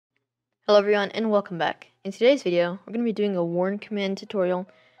Hello everyone and welcome back. In today's video, we're going to be doing a warn command tutorial.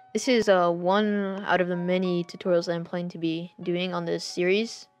 This is one out of the many tutorials that I'm planning to be doing on this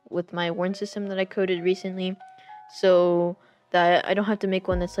series with my warn system that I coded recently, so that I don't have to make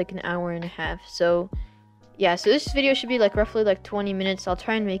one that's like an hour and a half. So yeah, so this video should be like roughly like 20 minutes. I'll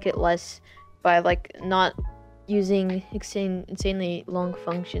try and make it less by like not using insanely long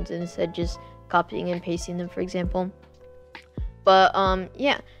functions and instead just copying and pasting them, for example. But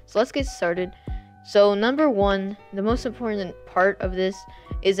yeah, so let's get started. So number one, the most important part of this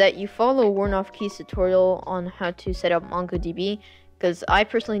is that you follow Warn Off Keys tutorial on how to set up MongoDB, because I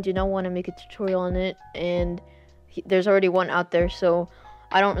personally do not want to make a tutorial on it, and there's already one out there, so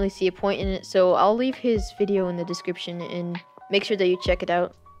I don't really see a point in it. So I'll leave his video in the description and make sure that you check it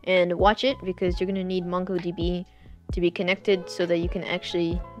out and watch it, because you're going to need MongoDB to be connected so that you can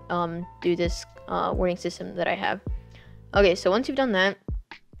actually do this warning system that I have. Okay, so once you've done that,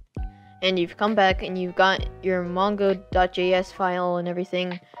 and you've come back and you've got your MONGO.JS file and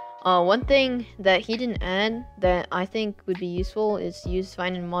everything, one thing that he didn't add that I think would be useful is to use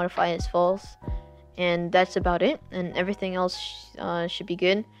find and modify as false, and that's about it, and everything else should be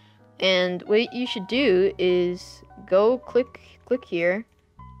good. And what you should do is go click here,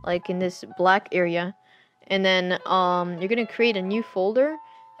 like in this black area, and then you're gonna create a new folder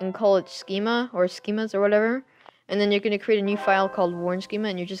and call it schema or schemas or whatever. And then you're going to create a new file called warn schema,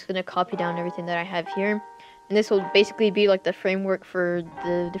 and you're just going to copy down everything that I have here. And this will basically be like the framework for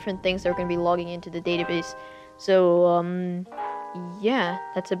the different things that are going to be logging into the database. So, yeah,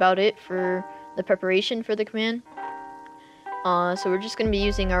 that's about it for the preparation for the command. So we're just going to be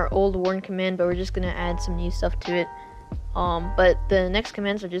using our old warn command, but we're just going to add some new stuff to it. But the next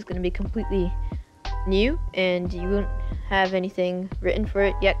commands are just going to be completely new, and you won't have anything written for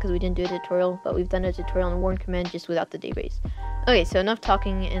it yet because we didn't do a tutorial, but we've done a tutorial on the warn command just without the database. Okay, so enough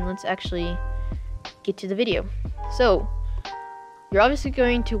talking, and let's actually get to the video. So you're obviously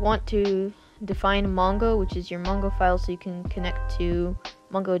going to want to define Mongo, which is your Mongo file, so you can connect to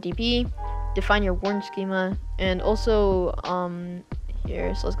MongoDB, define your warn schema, and also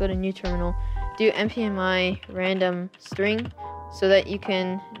here, so let's go to new terminal, do npmi random string so that you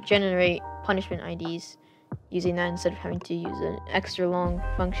can generate punishment IDs using that instead of having to use an extra long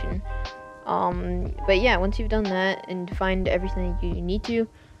function. But yeah, once you've done that and defined everything that you need to,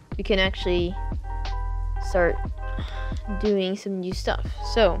 we can actually start doing some new stuff.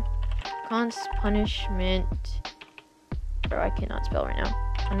 So const punishment, I cannot spell right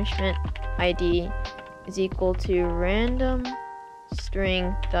now, punishment ID is equal to random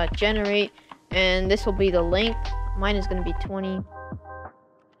string dot generate, and this will be the length. Mine is going to be 20.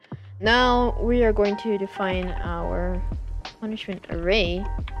 Now we are going to define our punishment array,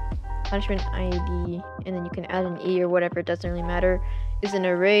 punishment ID, and then you can add an E or whatever, it doesn't really matter, is an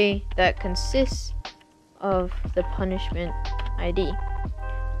array that consists of the punishment ID.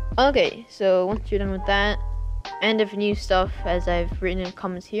 Okay, so once you're done with that, end of new stuff as I've written in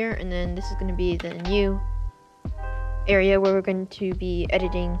comments here, and then this is going to be the new area where we're going to be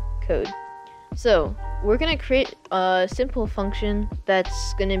editing code. So we're going to create a simple function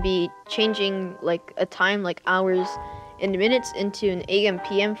that's going to be changing like a time, like hours and minutes, into an AM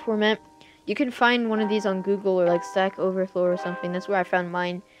PM format. You can find one of these on Google or like Stack Overflow or something. That's where I found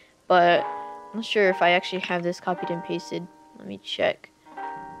mine, but I'm not sure if I actually have this copied and pasted. Let me check.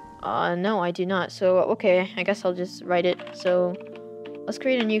 No, I do not. So okay, I guess I'll just write it. So let's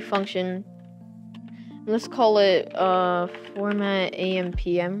create a new function. Let's call it format AM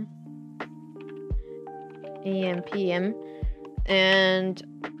PM. And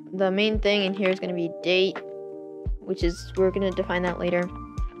the main thing in here is going to be date, which is, we're going to define that later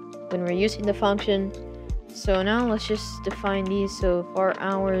when we're using the function. So now let's just define these. So for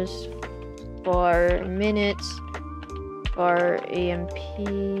hours, for minutes, for AM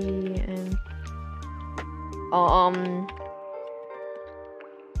PM,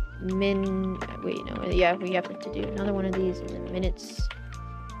 we have to do another one of these, and then minutes.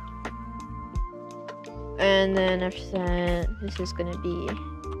 And then after that, this is going to be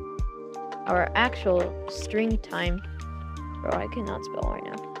our actual string time. Bro, I cannot spell right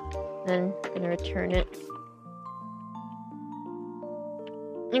now. Then I'm going to return it.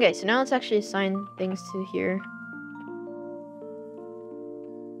 Okay, so now let's actually assign things to here.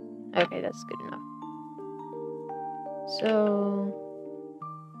 Okay, that's good enough. So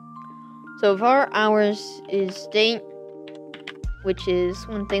var hours is date, which is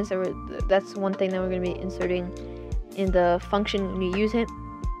that's one thing that we're going to be inserting in the function when you use it.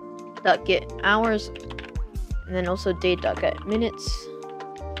 .get hours, and then also date.get minutes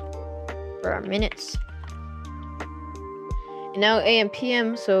for our minutes. And now AM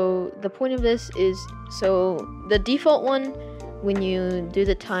PM. So the point of this is, so the default one, when you do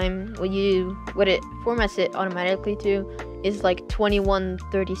the time, what it formats it automatically to is like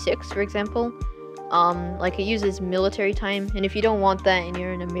 21:36, for example. Like it uses military time, and if you don't want that and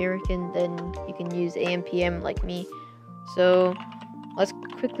you're an American, then you can use AM PM like me. So let's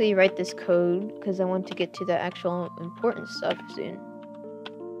quickly write this code because I want to get to the actual important stuff soon.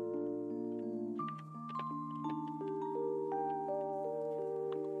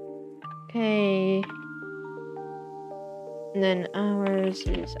 Okay. And then hours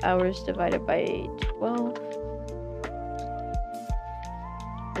is hours divided by 12.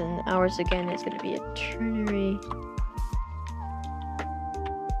 And hours again is going to be a ternary.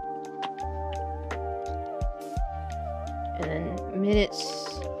 And then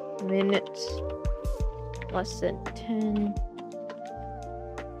minutes less than 10.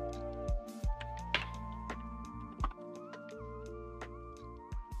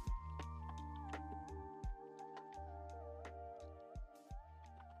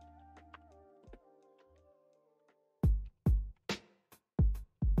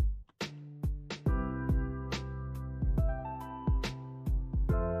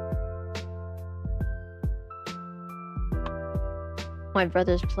 My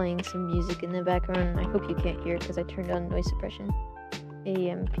brother's playing some music in the background. I hope you can't hear it because I turned on noise suppression.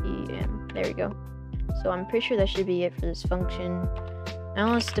 AM, PM. There we go. So I'm pretty sure that should be it for this function.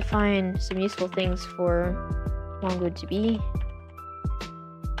 Now let's define some useful things for MongoDB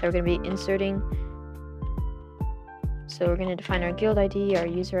that we're going to be inserting. So we're going to define our guild ID, our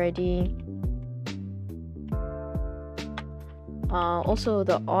user ID. Also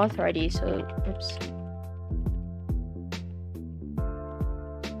the author ID. So, oops.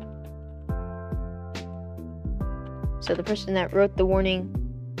 So the person that wrote the warning,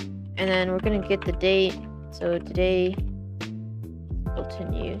 and then we're gonna get the date. So today equal to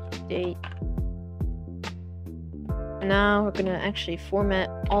new date. Now we're gonna actually format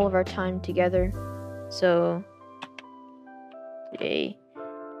all of our time together. So today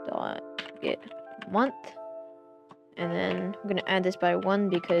dot get month, and then we're gonna add this by 1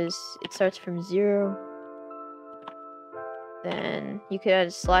 because it starts from 0. Then you could add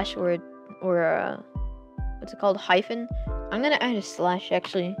a slash or a what's it called, hyphen. I'm gonna add a slash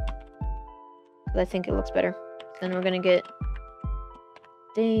actually because I think it looks better. Then we're gonna get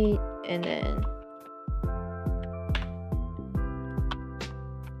date, and then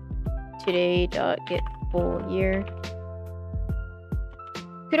today dot get full year.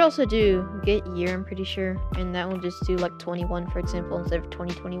 Could also do get year, I'm pretty sure, and that will just do like 21, for example, instead of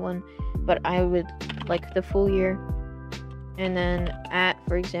 2021. But I would like the full year. And then at,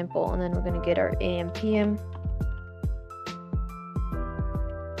 for example, and then we're gonna get our AM PM.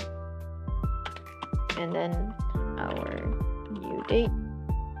 And then our new date.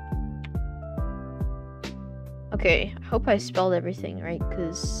 Okay, I hope I spelled everything right,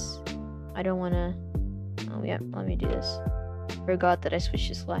 because I don't want to... Oh yeah, let me do this. Forgot that I switched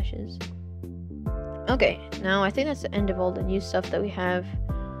to slashes. Okay, now I think that's the end of all the new stuff that we have.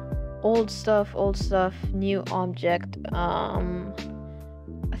 Old stuff, new object. I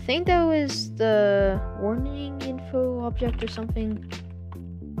think that was the warning info object or something.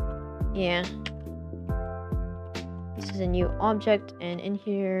 Yeah. This is a new object, and in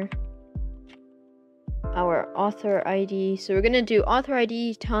here, our author ID. So we're gonna do author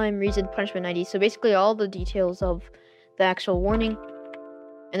ID, time, reason, punishment ID. So basically all the details of the actual warning.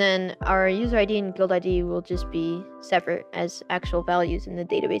 And then our user ID and guild ID will just be separate as actual values in the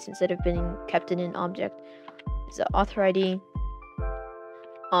database instead of being kept in an object. It's the author ID.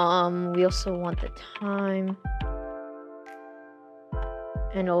 We also want the time.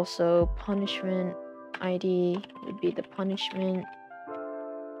 And also punishment ID would be the punishment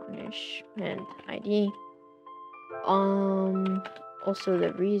ID. Also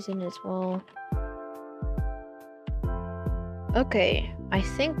the reason as well. Okay, I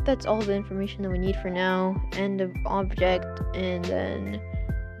think that's all the information that we need for now. End of object, and then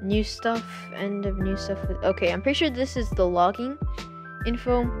new stuff, end of new stuff. Okay, I'm pretty sure this is the logging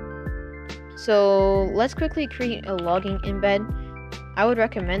info. So let's quickly create a logging embed. I would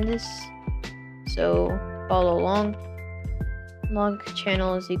recommend this, so follow along. Log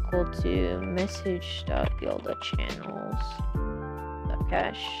channel is equal to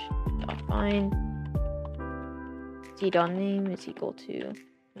message.build.channels.cache.find. d.name is equal to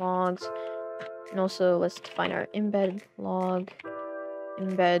logs. And also let's define our embed. Log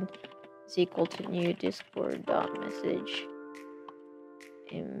embed is equal to new discord.message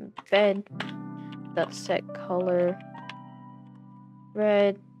embed dot set color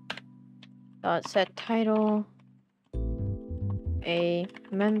red dot set title a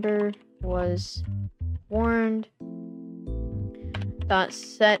member was warned dot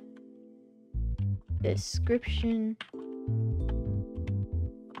set description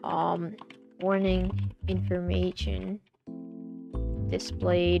warning information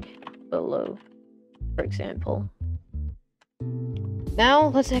displayed below, for example. Now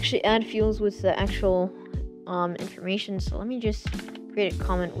let's actually add fields with the actual information. So let me just create a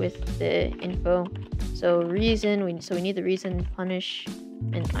comment with the info. So reason, we need the reason, punish,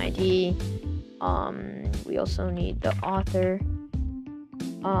 and ID. We also need the author,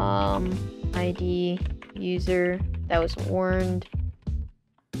 ID, user that was warned.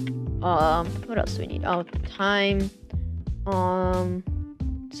 What else do we need? Oh, time.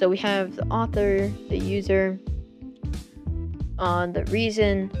 So we have the author, the user, the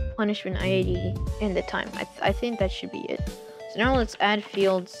reason, punishment ID, and the time. I think that should be it. So now let's add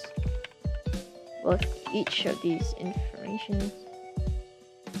fields with each of these information.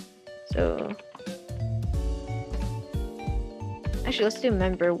 So actually, let's do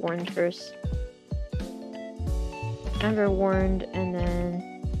member warned first. Member warned, and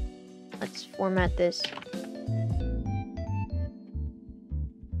then let's format this.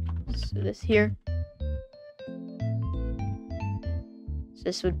 So this here. So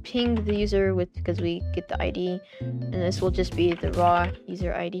this would ping the user with, because we get the ID, and this will just be the raw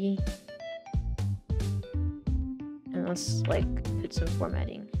user ID. And let's like put some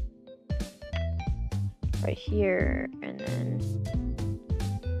formatting right here, and then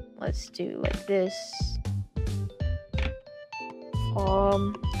let's do like this.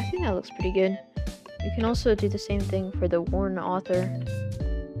 I think that looks pretty good. You can also do the same thing for the warn author.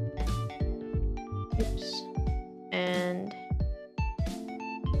 Oops. And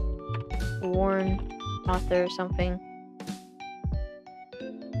warn author something.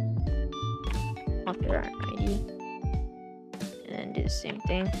 Author ID. And then do the same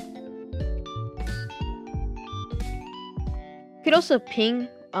thing. You could also ping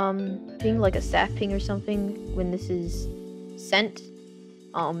like a staff ping or something when this is sent,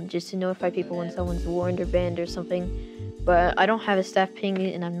 just to notify people when someone's warned or banned or something. But I don't have a staff ping,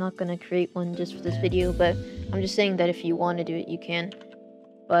 and I'm not gonna create one just for this video, but I'm just saying that if you want to do it, you can.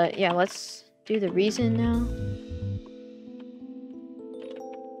 But yeah, let's do the reason now.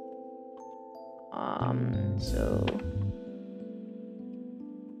 So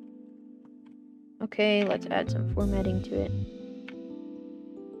okay, let's add some formatting to it,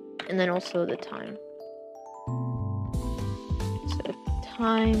 and then also the time. So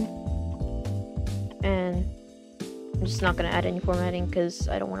time, and I'm just not gonna add any formatting because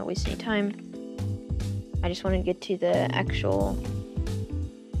I don't want to waste any time. I just want to get to the actual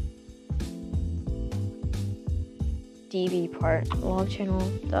DB part. Log channel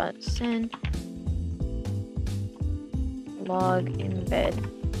dot send log embed.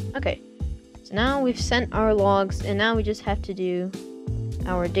 Okay, so now we've sent our logs, and now we just have to do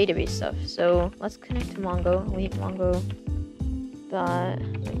our database stuff. So let's connect to Mongo. Wait, Mongo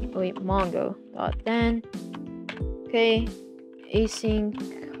dot then. Okay, async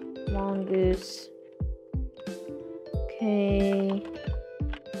mongoose.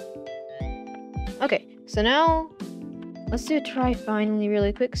 Okay, so now let's do a try finally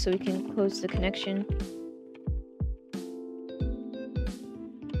really quick so we can close the connection.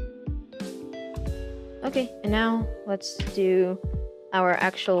 Okay, and now let's do our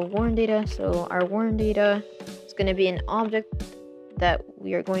actual warn data. So our warn data is going to be an object that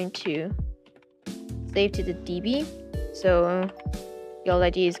we are going to save to the DB. So guild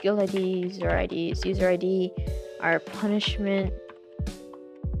ID is guild ID, user ID is user ID, our punishment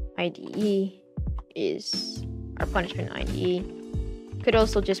IDE is our punishment IDE. Could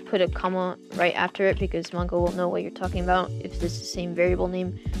also just put a comma right after it because Mongo will know what you're talking about if this is the same variable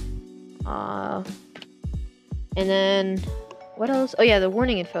name. And then what else? Oh yeah, the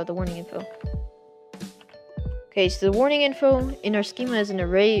warning info. Okay, so the warning info in our schema is an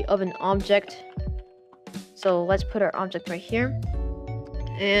array of an object. So let's put our object right here.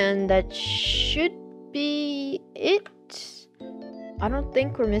 And that should be it. I don't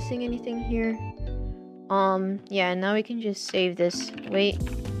think we're missing anything here. Yeah, now we can just save this. Wait.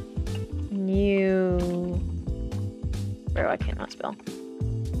 New. Bro, I cannot spell.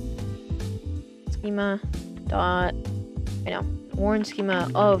 Schema dot. I know. Warn schema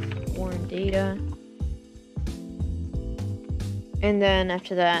of warn data. And then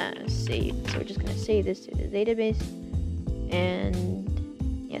after that, save. So we're just gonna save this to the database. And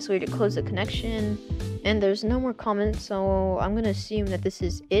yeah, so we had to close the connection. And there's no more comments, so I'm gonna assume that this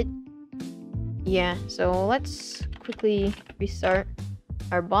is it. Yeah, so let's quickly restart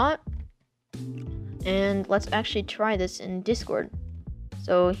our bot. And let's actually try this in Discord.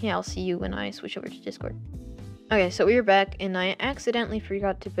 So yeah, I'll see you when I switch over to Discord. Okay, so we're back, and I accidentally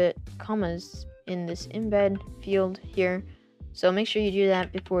forgot to put commas in this embed field here. So make sure you do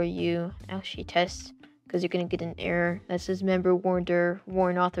that before you actually test, because you're going to get an error that says member warned or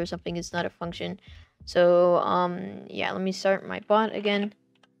warn author or something is not a function. So yeah, let me start my bot again,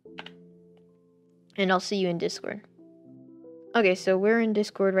 and I'll see you in Discord. Okay, so we're in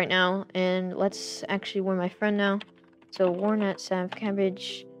Discord right now, and let's actually warn my friend now. So warn at Sav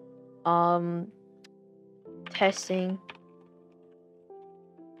Cabbage, testing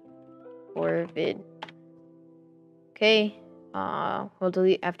for vid. Okay, we'll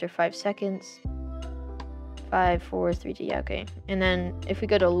delete after 5 seconds. 5, 4, 3, 2, yeah, okay. And then if we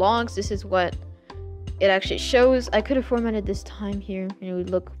go to logs, this is what it actually shows. I could have formatted this time here, and it would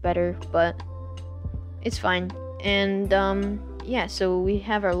look better, but it's fine. And yeah, so we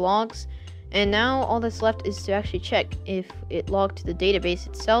have our logs, and now all that's left is to actually check if it logged to the database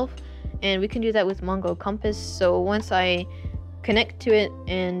itself, and we can do that with Mongo Compass. So once I connect to it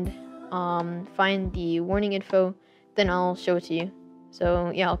and find the warning info, then I'll show it to you.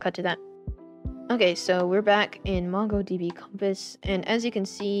 So yeah, I'll cut to that. Okay, so we're back in MongoDB Compass, and as you can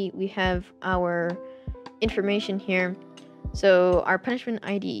see, we have our information here. So our punishment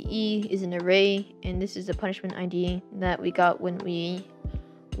IDE is an array, and this is the punishment ID that we got when we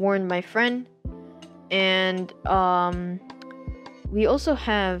warned my friend. And we also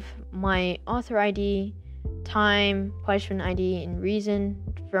have my author ID, time, punishment ID, and reason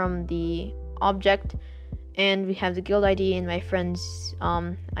from the object, and we have the guild ID and my friend's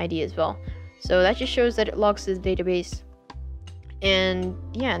ID as well. So that just shows that it logs to the database. And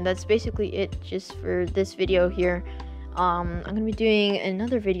yeah, that's basically it just for this video here. I'm gonna be doing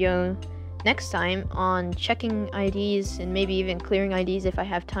another video next time on checking IDs and maybe even clearing IDs if I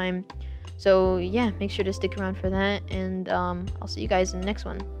have time. So yeah, make sure to stick around for that, and I'll see you guys in the next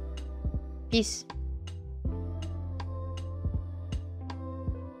one. Peace.